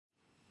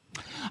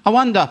I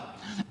wonder,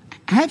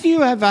 have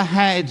you ever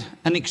had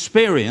an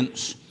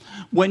experience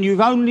when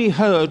you've only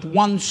heard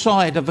one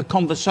side of a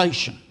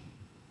conversation?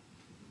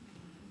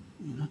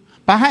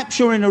 Perhaps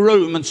you're in a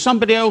room and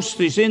somebody else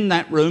is in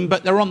that room,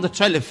 but they're on the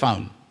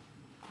telephone.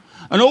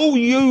 And all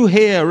you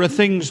hear are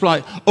things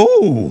like,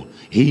 "Oh,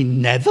 he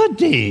never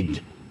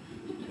did."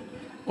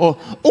 Or,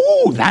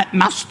 "Oh, that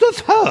must have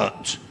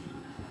hurt."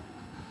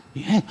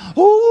 Yeah.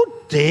 "Oh,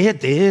 dear,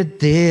 dear,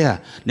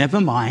 dear.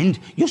 Never mind.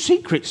 Your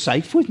secret's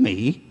safe with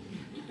me."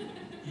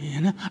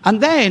 You know?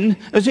 And then,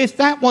 as if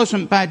that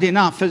wasn't bad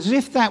enough, as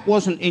if that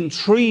wasn't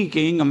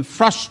intriguing and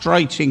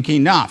frustrating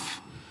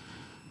enough,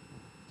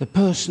 the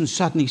person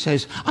suddenly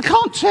says, "I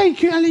can't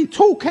take you any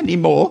talk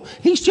anymore.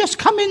 He's just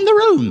come in the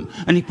room."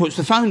 And he puts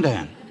the phone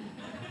down.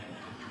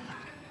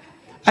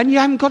 And you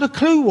haven't got a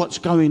clue what's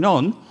going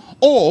on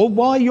or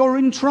why you're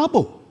in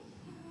trouble.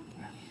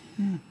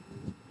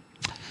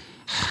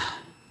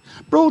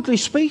 Broadly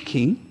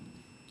speaking,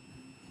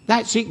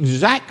 that's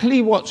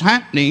exactly what's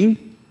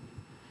happening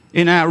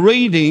in our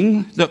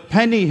reading that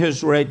Penny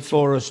has read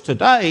for us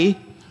today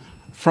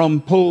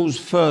from Paul's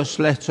first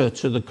letter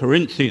to the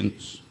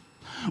Corinthians.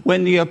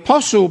 When the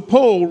Apostle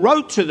Paul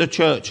wrote to the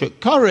church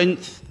at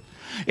Corinth,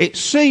 it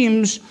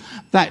seems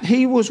that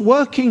he was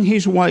working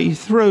his way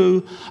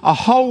through a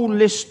whole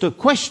list of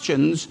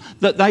questions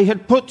that they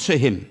had put to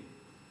him.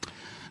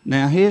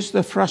 Now, here's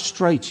the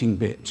frustrating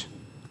bit.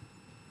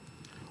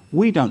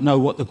 We don't know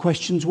what the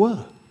questions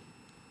were.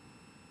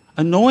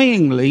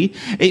 Annoyingly,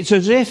 it's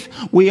as if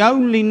we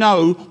only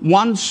know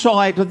one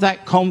side of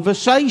that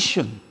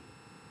conversation.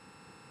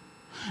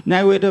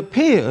 Now, it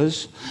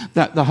appears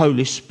that the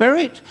Holy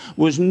Spirit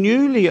was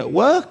newly at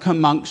work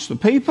amongst the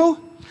people,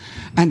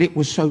 and it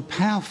was so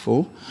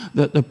powerful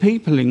that the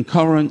people in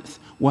Corinth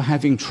were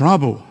having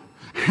trouble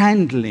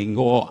handling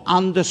or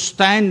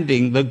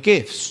understanding the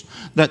gifts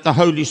that the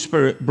Holy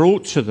Spirit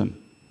brought to them.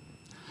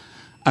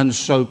 And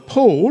so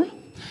Paul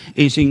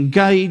is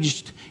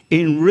engaged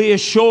in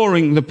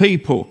reassuring the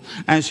people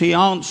as he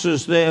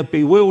answers their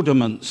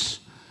bewilderments.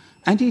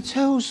 And he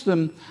tells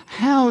them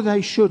how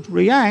they should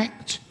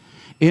react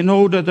in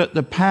order that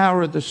the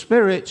power of the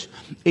Spirit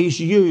is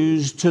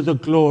used to the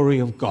glory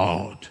of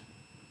God.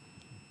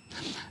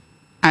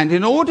 And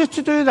in order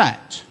to do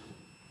that,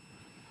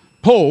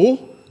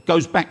 Paul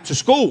goes back to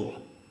school.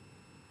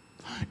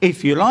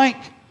 If you like,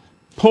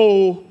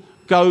 Paul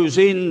goes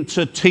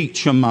into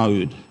teacher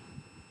mode.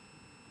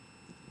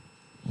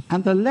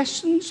 And the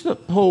lessons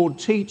that Paul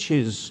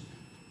teaches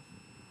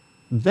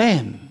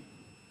them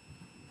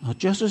are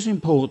just as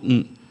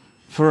important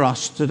for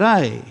us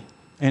today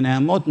in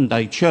our modern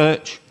day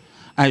church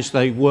as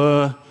they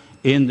were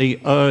in the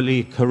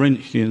early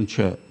Corinthian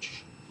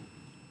church.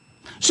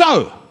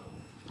 So,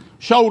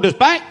 shoulders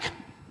back.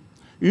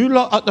 You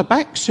lot at the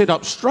back, sit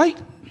up straight.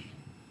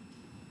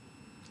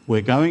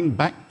 We're going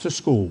back to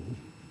school.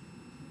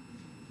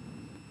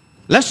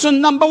 Lesson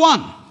number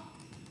 1.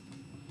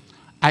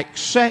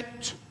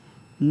 Accept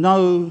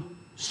no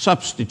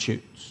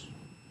substitutes.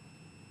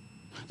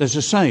 There's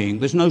a saying,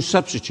 there's no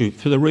substitute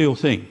for the real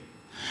thing.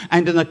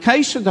 And in the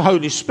case of the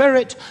Holy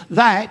Spirit,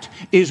 that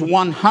is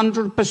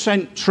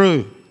 100%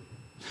 true.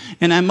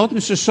 In our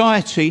modern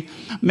society,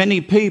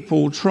 many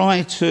people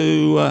try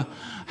to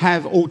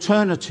have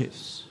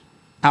alternatives.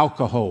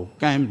 Alcohol,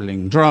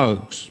 gambling,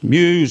 drugs,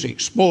 music,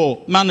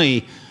 sport,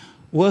 money,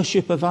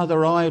 worship of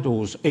other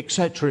idols,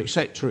 etc.,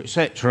 etc.,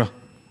 etc.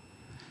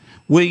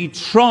 We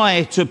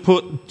try to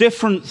put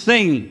different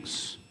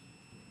things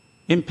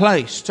in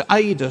place to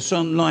aid us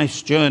on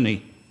life's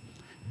journey.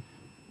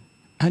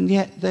 And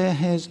yet there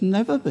has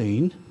never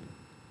been,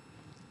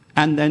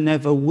 and there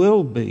never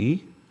will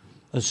be,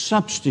 a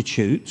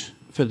substitute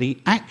for the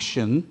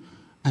action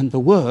and the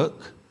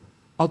work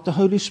of the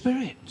Holy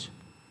Spirit.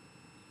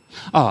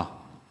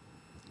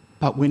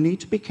 But we need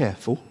to be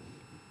careful.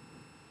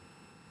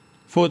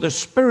 For the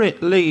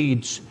Spirit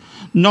leads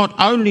not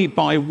only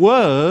by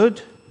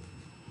word,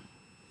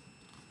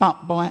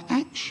 but by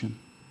action.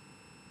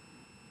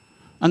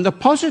 And the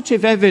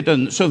positive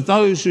evidence of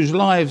those whose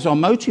lives are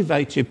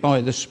motivated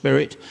by the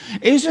Spirit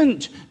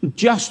isn't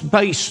just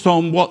based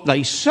on what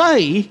they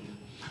say,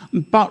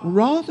 but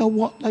rather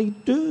what they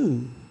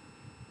do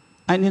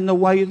and in the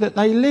way that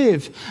they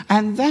live.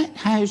 And that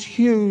has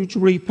huge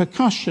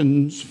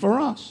repercussions for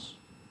us.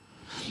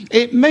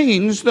 It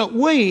means that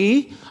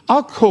we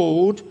are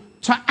called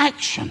to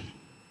action.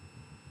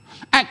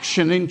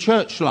 Action in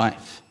church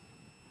life.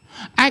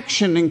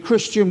 Action in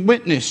Christian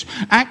witness.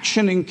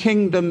 Action in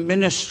kingdom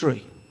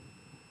ministry.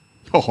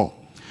 Oh,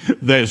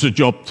 there's a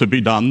job to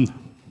be done.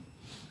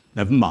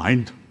 Never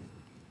mind.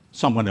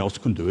 Someone else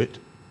can do it.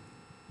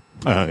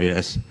 Oh,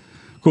 yes.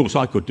 Of course,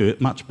 I could do it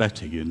much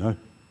better, you know.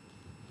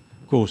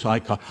 Of course,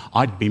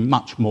 I'd be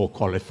much more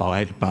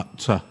qualified,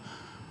 but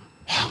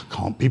I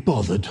can't be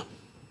bothered.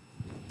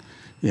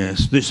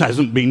 Yes, this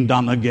hasn't been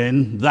done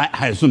again. That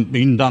hasn't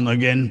been done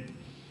again.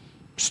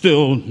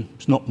 Still,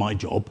 it's not my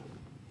job.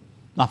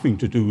 Nothing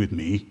to do with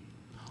me.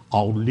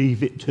 I'll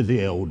leave it to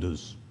the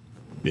elders.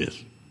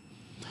 Yes.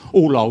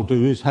 All I'll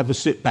do is have a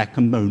sit back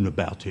and moan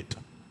about it.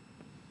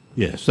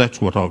 Yes, that's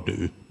what I'll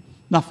do.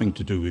 Nothing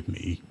to do with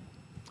me.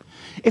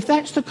 If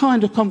that's the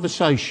kind of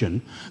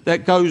conversation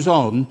that goes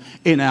on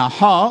in our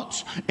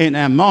hearts, in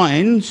our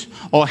minds,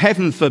 or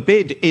heaven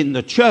forbid, in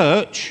the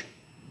church,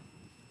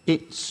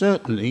 it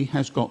certainly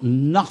has got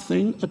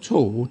nothing at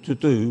all to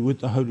do with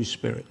the Holy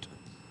Spirit.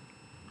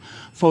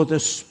 For the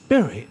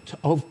Spirit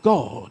of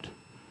God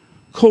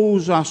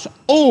calls us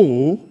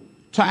all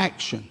to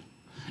action.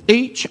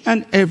 Each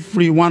and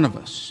every one of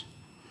us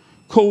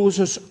calls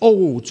us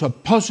all to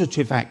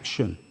positive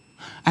action,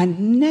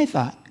 and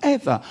never,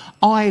 ever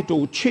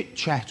idle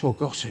chit-chat or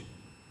gossip.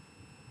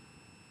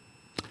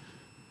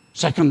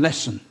 Second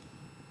lesson,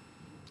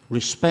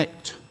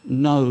 respect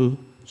no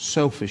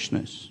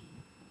selfishness.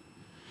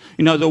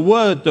 You know, the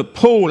word that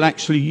Paul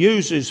actually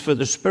uses for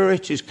the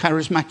Spirit is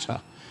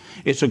charismata.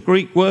 It's a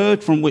Greek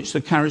word from which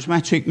the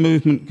charismatic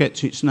movement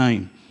gets its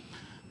name.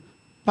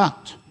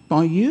 But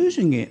by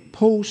using it,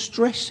 Paul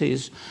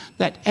stresses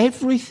that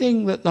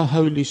everything that the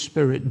Holy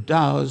Spirit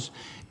does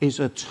is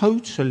a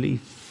totally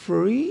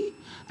free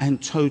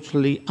and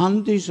totally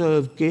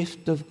undeserved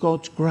gift of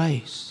God's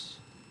grace.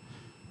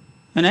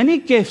 And any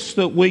gifts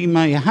that we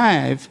may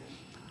have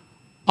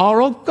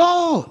are of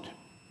God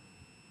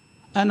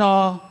and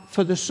are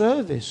for the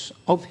service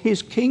of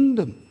his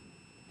kingdom.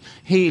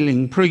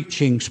 Healing,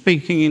 preaching,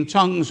 speaking in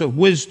tongues of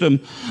wisdom,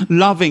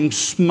 loving,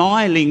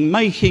 smiling,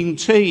 making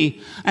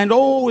tea, and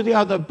all the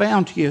other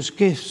bounteous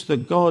gifts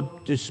that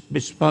God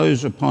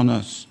bestows upon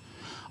us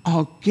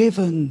are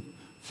given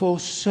for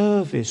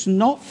service,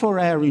 not for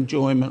our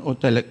enjoyment or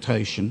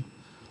delectation.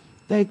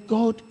 They're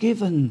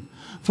God-given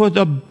for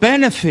the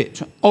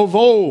benefit of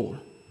all,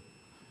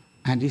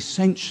 and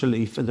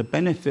essentially for the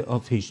benefit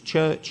of his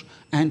church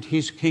and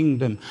his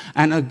kingdom.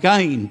 And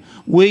again,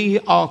 we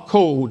are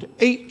called,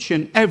 each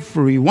and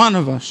every one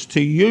of us,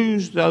 to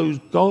use those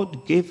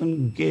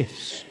God-given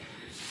gifts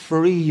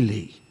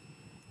freely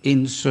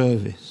in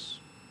service.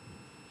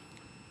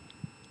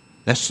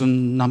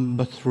 Lesson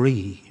number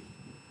 3.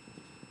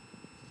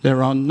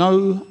 There are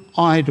no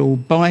idle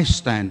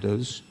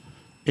bystanders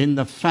in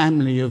the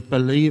family of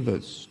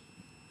believers.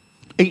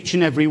 Each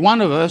and every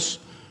one of us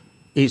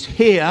is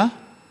here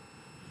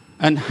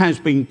and has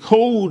been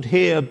called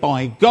here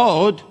by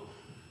God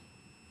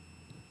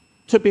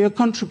to be a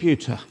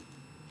contributor.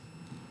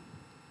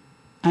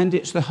 And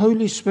it's the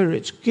Holy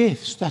Spirit's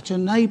gifts that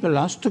enable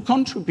us to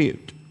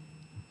contribute.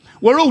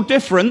 We're all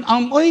different,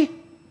 aren't we?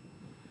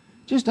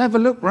 Just have a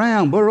look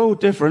round. We're all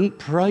different.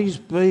 Praise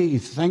be.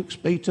 Thanks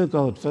be to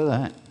God for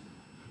that.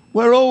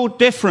 We're all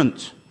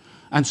different.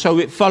 And so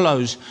it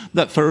follows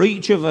that for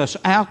each of us,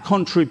 our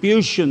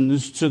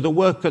contributions to the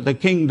work of the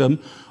kingdom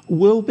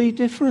will be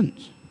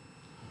different.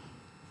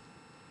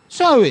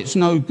 So it's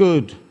no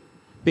good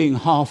being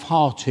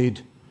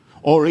half-hearted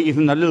or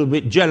even a little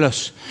bit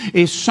jealous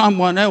if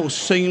someone else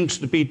seems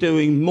to be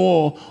doing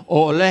more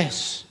or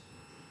less.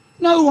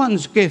 No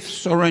one's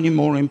gifts are any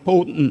more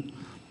important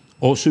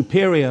or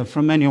superior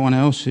from anyone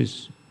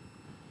else's.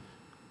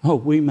 Oh,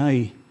 we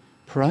may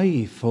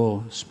pray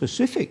for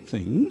specific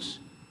things.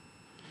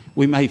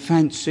 We may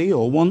fancy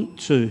or want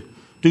to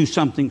do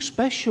something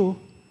special.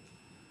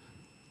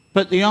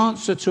 But the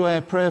answer to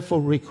our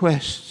prayerful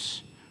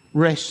requests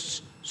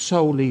rests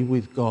solely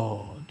with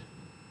God.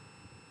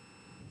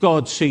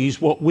 God sees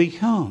what we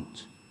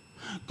can't.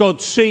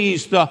 God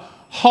sees the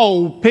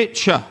whole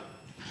picture,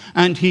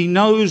 and he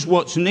knows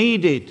what's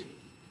needed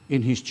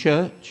in his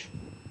church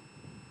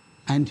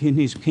and in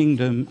his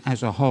kingdom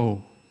as a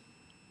whole.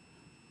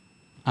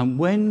 And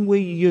when we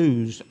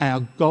use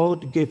our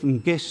God-given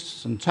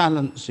gifts and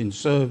talents in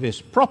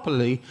service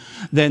properly,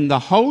 then the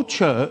whole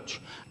church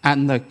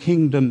and the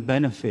kingdom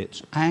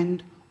benefits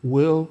and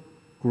will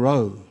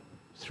grow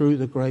through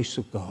the grace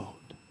of God.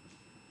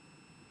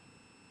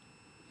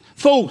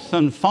 Fourth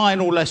and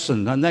final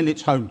lesson, and then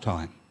it's home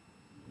time.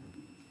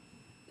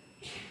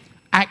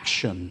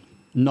 Action,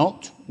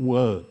 not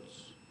words.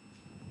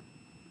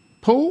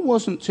 Paul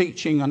wasn't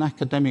teaching an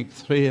academic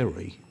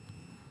theory.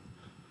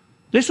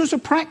 This was a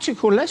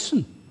practical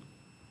lesson,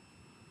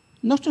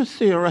 not a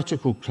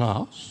theoretical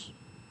class.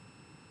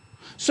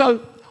 So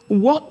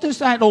what does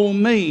that all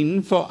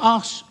mean for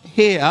us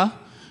here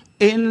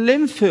in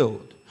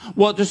Linfield?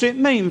 What does it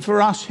mean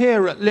for us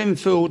here at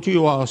Linfield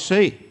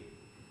URC?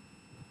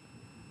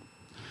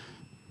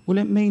 Well,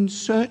 it means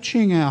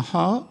searching our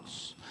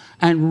hearts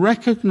and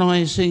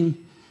recognising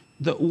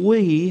that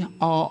we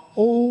are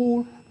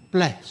all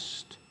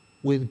blessed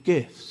with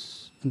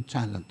gifts and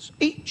talents,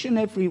 each and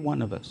every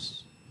one of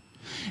us.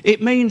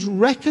 It means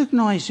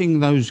recognising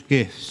those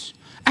gifts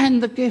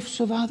and the gifts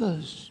of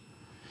others.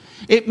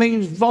 It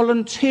means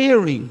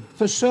volunteering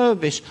for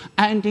service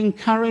and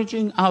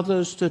encouraging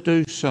others to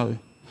do so.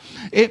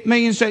 It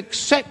means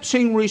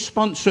accepting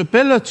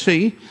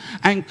responsibility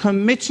and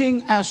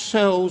committing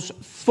ourselves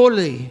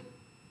fully.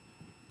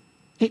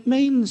 It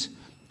means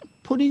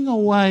putting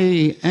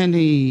away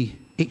any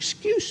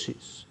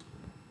excuses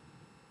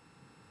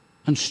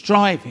and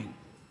striving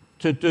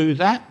to do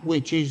that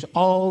which is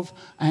of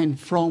and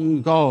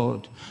from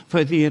God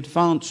for the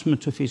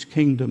advancement of his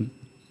kingdom.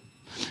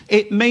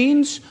 It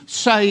means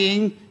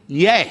saying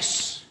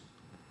yes.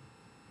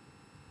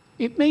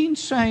 It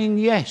means saying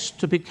yes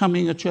to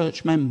becoming a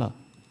church member.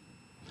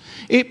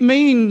 It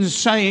means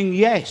saying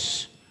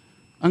yes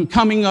and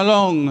coming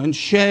along and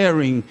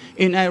sharing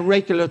in our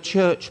regular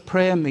church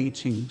prayer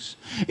meetings.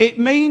 It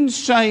means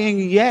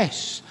saying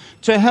yes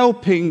to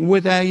helping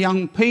with our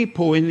young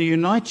people in the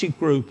United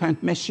Group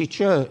and Messy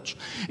Church.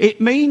 It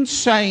means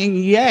saying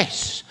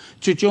yes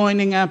to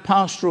joining our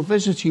pastoral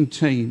visiting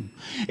team.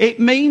 It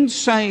means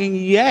saying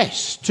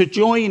yes to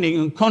joining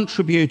and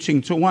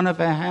contributing to one of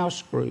our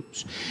house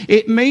groups.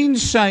 It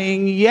means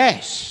saying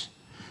yes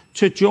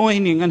to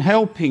joining and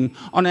helping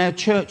on our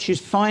church's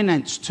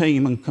finance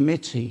team and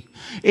committee.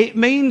 It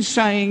means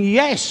saying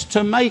yes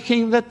to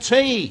making the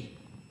tea.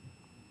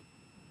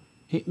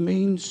 It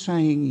means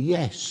saying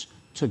yes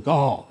to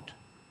God.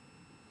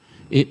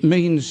 It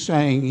means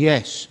saying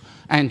yes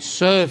and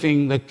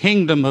serving the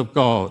kingdom of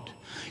God.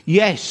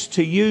 Yes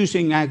to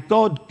using our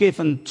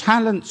God-given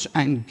talents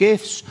and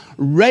gifts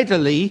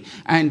readily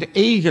and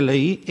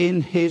eagerly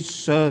in his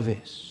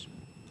service.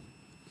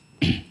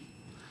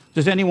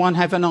 Does anyone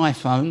have an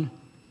iPhone?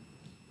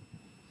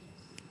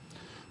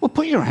 Well,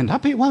 put your hand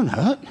up, it won't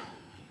hurt.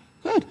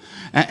 Good.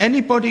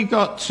 Anybody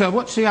got,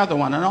 what's the other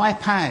one, an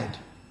iPad?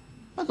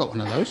 I've got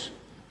one of those.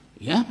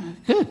 Yeah,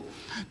 good.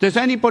 Does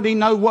anybody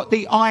know what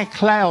the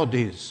iCloud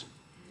is?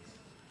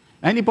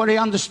 Anybody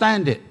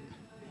understand it?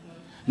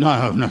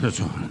 No, not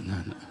at all.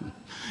 No.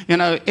 You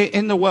know,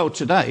 in the world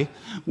today,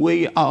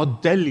 we are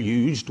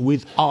deluged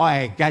with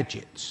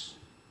gadgets.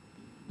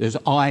 There's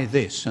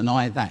this and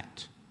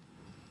that.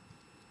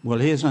 Well,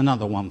 here's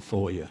another one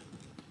for you.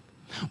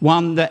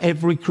 One that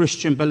every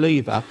Christian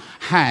believer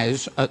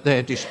has at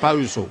their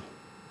disposal.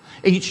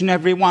 Each and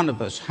every one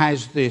of us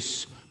has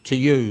this to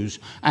use,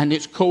 and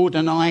it's called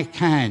an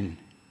iCan.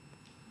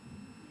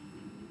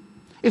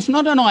 It's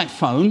not an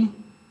iPhone.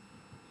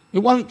 It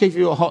won't give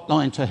you a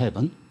hotline to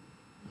heaven.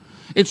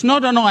 It's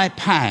not an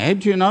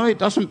iPad, you know, it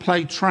doesn't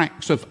play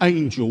tracks of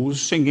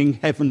angels singing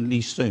heavenly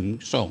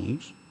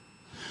songs.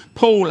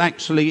 Paul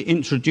actually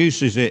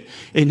introduces it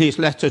in his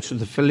letter to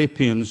the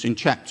Philippians in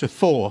chapter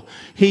 4.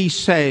 He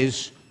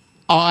says,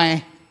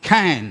 I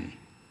can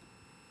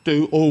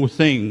do all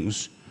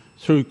things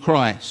through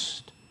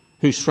Christ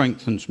who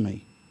strengthens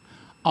me.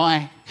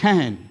 I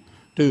can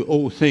do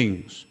all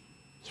things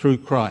through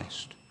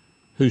Christ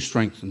who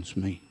strengthens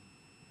me.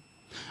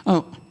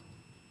 Oh,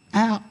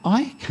 our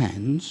I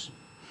cans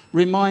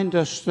remind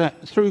us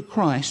that through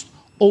Christ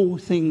all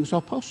things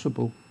are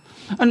possible.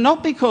 And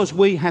not because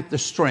we have the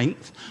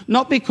strength,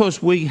 not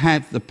because we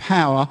have the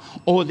power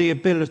or the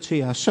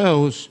ability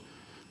ourselves,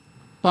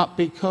 but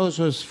because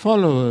as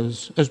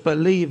followers, as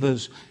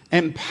believers,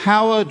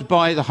 empowered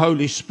by the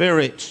Holy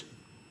Spirit,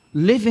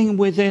 living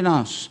within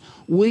us,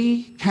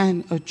 we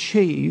can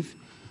achieve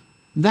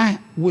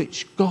that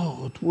which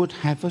God would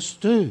have us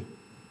do.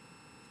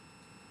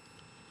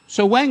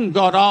 So when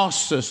God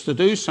asks us to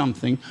do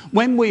something,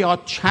 when we are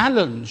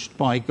challenged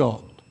by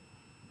God,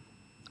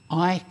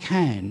 I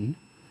can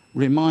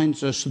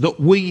reminds us that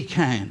we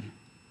can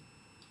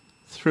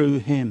through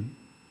him.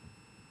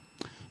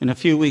 In a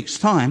few weeks'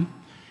 time,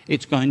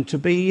 it's going to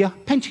be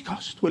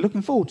Pentecost. We're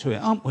looking forward to it,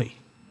 aren't we?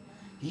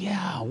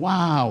 Yeah,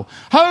 wow.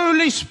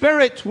 Holy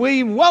Spirit,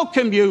 we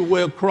welcome you,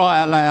 we'll cry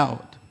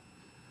aloud.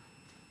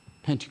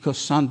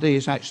 Pentecost Sunday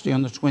is actually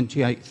on the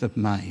 28th of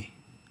May.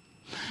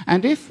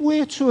 And if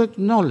we're to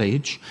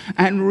acknowledge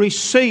and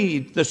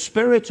receive the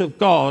Spirit of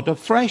God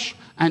afresh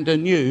and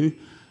anew,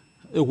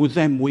 well,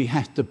 then we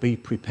have to be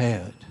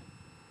prepared.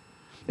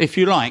 If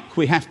you like,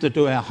 we have to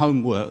do our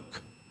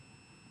homework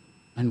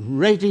and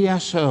ready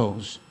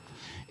ourselves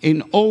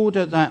in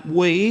order that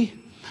we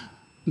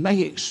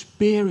may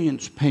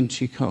experience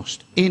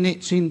Pentecost in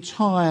its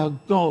entire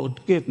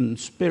God-given,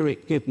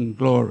 Spirit-given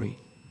glory.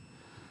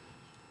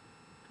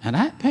 And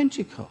at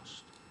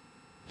Pentecost,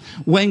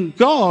 when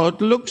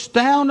God looks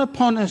down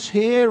upon us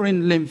here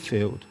in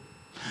Linfield,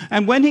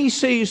 and when he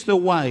sees the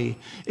way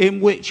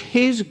in which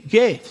his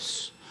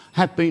gifts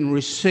have been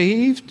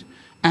received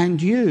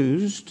and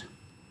used,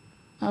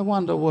 I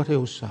wonder what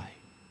he'll say.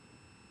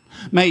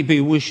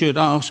 Maybe we should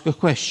ask a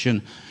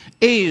question.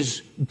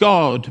 Is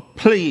God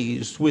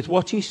pleased with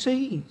what he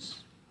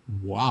sees?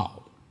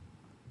 Wow.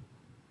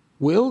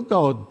 Will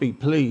God be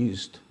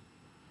pleased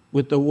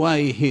with the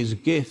way his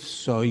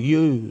gifts are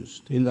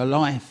used in the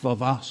life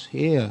of us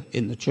here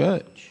in the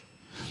church?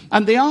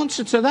 And the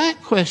answer to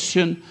that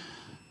question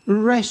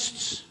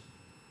rests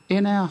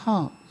in our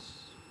hearts,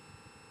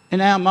 in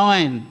our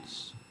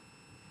minds.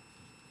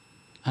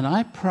 And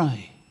I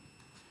pray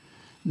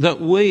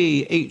that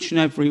we, each and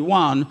every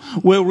one,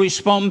 will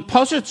respond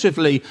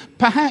positively,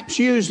 perhaps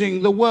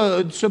using the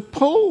words of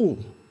Paul.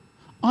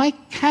 I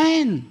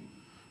can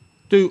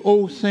do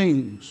all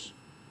things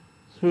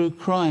through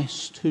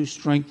Christ who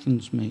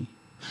strengthens me.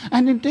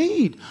 And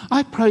indeed,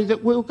 I pray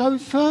that we'll go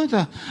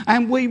further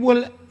and we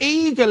will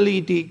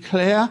eagerly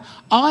declare,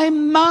 I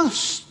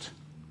must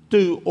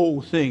do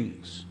all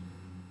things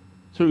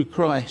through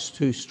Christ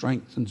who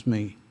strengthens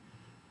me.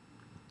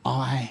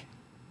 I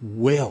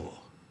will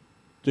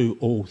do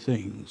all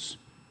things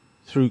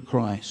through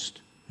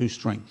Christ who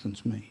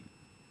strengthens me.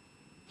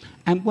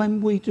 And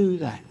when we do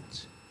that,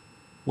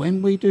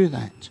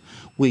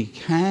 we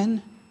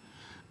can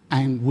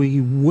and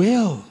we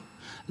will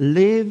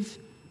live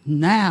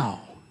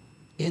now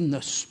in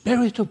the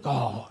Spirit of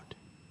God,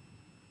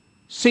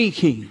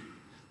 seeking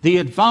the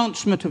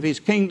advancement of his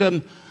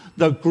kingdom,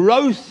 the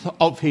growth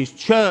of his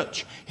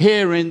church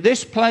here in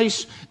this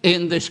place,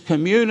 in this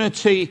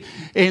community,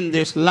 in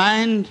this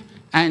land,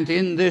 and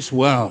in this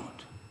world,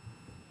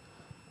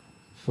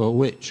 for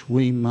which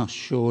we must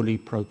surely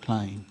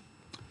proclaim,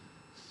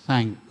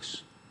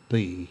 thanks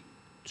be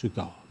to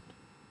God.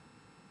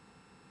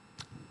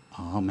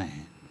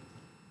 Amen.